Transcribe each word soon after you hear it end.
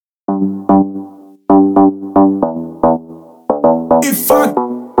If I,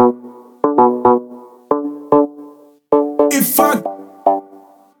 if I,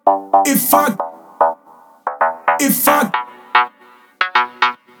 if I, if I,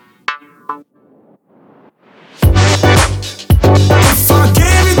 if I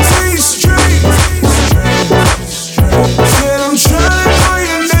gave it to you straight, said I'm trying to know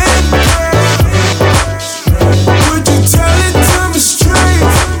your name, would you tell it to me straight?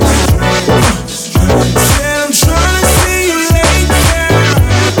 Said I'm trying to see you later.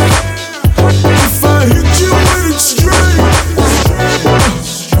 If I hit you with it straight,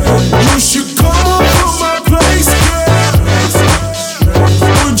 you should come over my place, girl.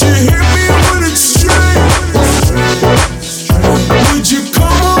 Would you hit me with it straight? Would you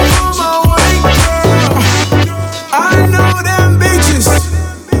come over my way, girl? I know them bitches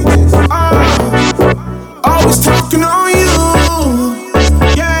always talking on you,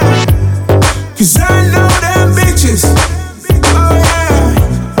 yeah. 'Cause I know them bitches, oh yeah.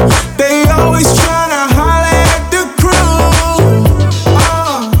 They always tryna holler at the crew,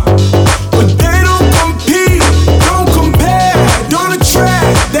 but they don't compete, don't compare, don't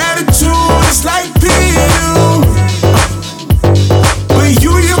attract. The attitude is like PU, but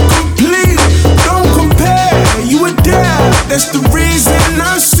you're complete, don't compare. You adapt, that's the reason I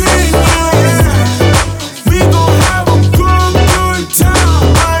sing you, yeah. We gon' have a good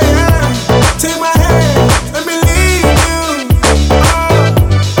time, oh yeah. Take my hand, let me lead you,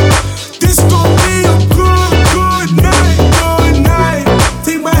 this gon' be a good night,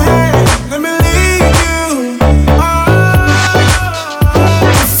 take my hand, let me lead you,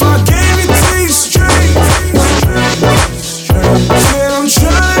 if I gave it to you straight, said I'm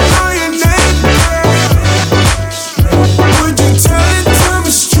trying to know your name, would you tell it to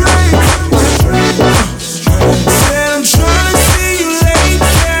me straight? Said I'm trying to see you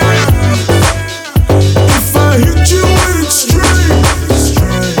later. If I hit you with it straight,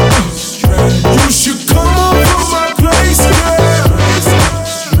 you should come over my place, girl.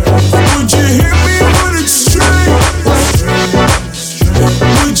 Would you hit me with it straight?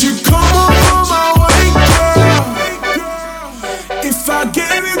 Would you come over my way, girl? If I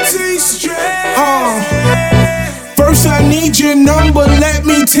gave it to you straight, first I need your number, let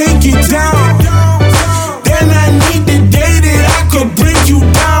me take it down. Then I need the day that I could break you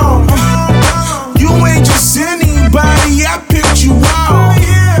down. You ain't just anybody, I picked you out.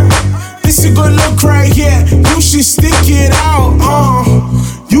 This a good look right here, you should stick it out.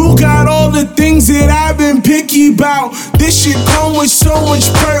 You got all the things that I've been picky about. This shit come with so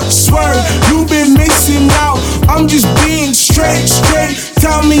much perk, swerve. You been missing out, I'm just being straight.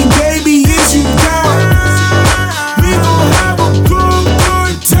 Tell me, baby, is you down? We gon' have a good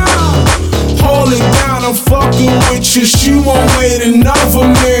time. Hold it down, I'm fucking with you. She won't wait another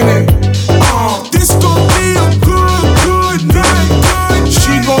minute. This gon' be a good night.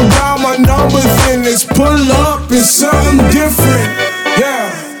 She gon' dial my number, then let's pull up in something different. Yeah.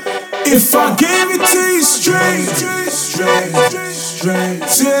 If I gave it to you straight,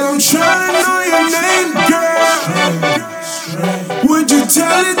 said I'm trying to know your name, girl. Would you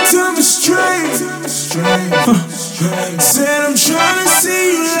tell it to me straight? Said I'm trying to see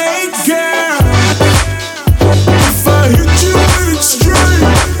you late, girl. If I hit you with it straight,